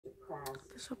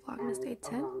official Vlogmas day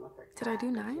 10. Did I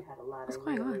do 9? What's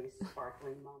going on?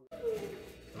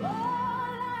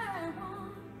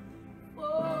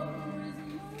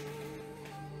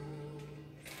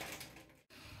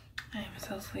 I am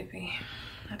so sleepy.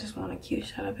 I just want a cute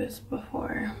shut up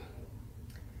before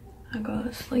I go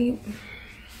to sleep.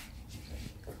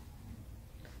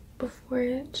 Before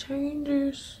it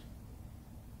changes.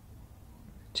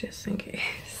 Just in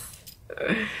case.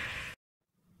 Okay.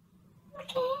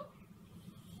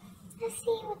 Let's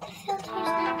see what the filter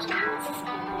Snapchat is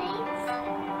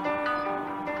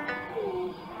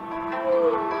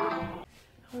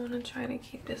I want to try to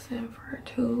keep this in for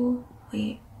 2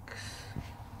 weeks.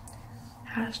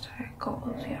 Hashtag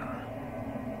goals, y'all.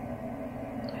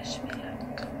 Wish me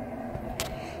luck.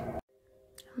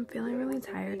 I'm feeling really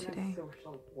tired today.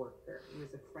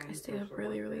 I stayed up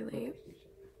really late,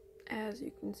 as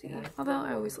you can see. Although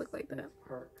I always look like that.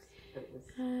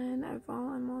 And I'm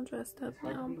all dressed up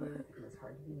now, but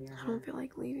I don't feel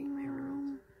like leaving my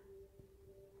room.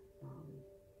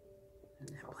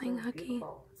 I'm playing hooky.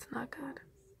 It's not good.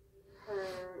 Her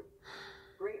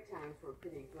break times were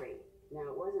pretty great. Now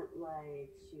it wasn't like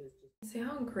she was just... See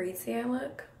how greasy I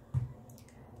look?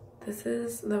 This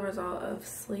is the result of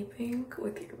sleeping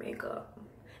with your makeup.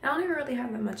 I don't even really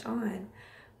have that much on,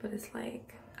 but it's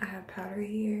like I have powder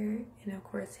here, and of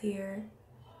course here,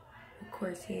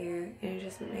 and it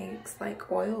just makes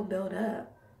like oil build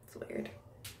up. It's weird.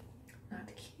 Not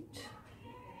cute.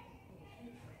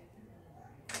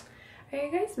 Are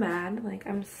you guys mad? Like,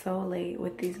 I'm so late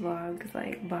with these vlogs,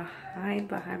 like behind.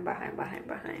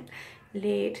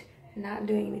 Late, not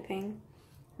doing anything.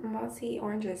 I'm about to eat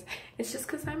oranges. It's just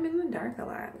because I'm in the dark a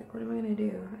lot. Like, what am I gonna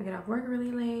do? I get off work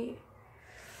really late.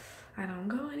 I don't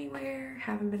go anywhere.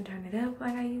 Haven't been turning it up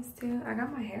like I used to. I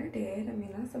got my hair did. I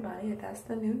mean, that's about it. That's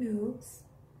the new news.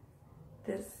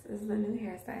 This is the new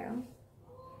hairstyle.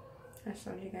 I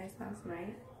showed you guys last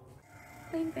night.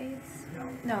 Clean face.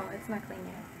 No, it's not clean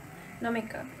yet. No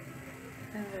makeup.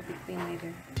 Then it'll be clean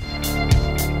later.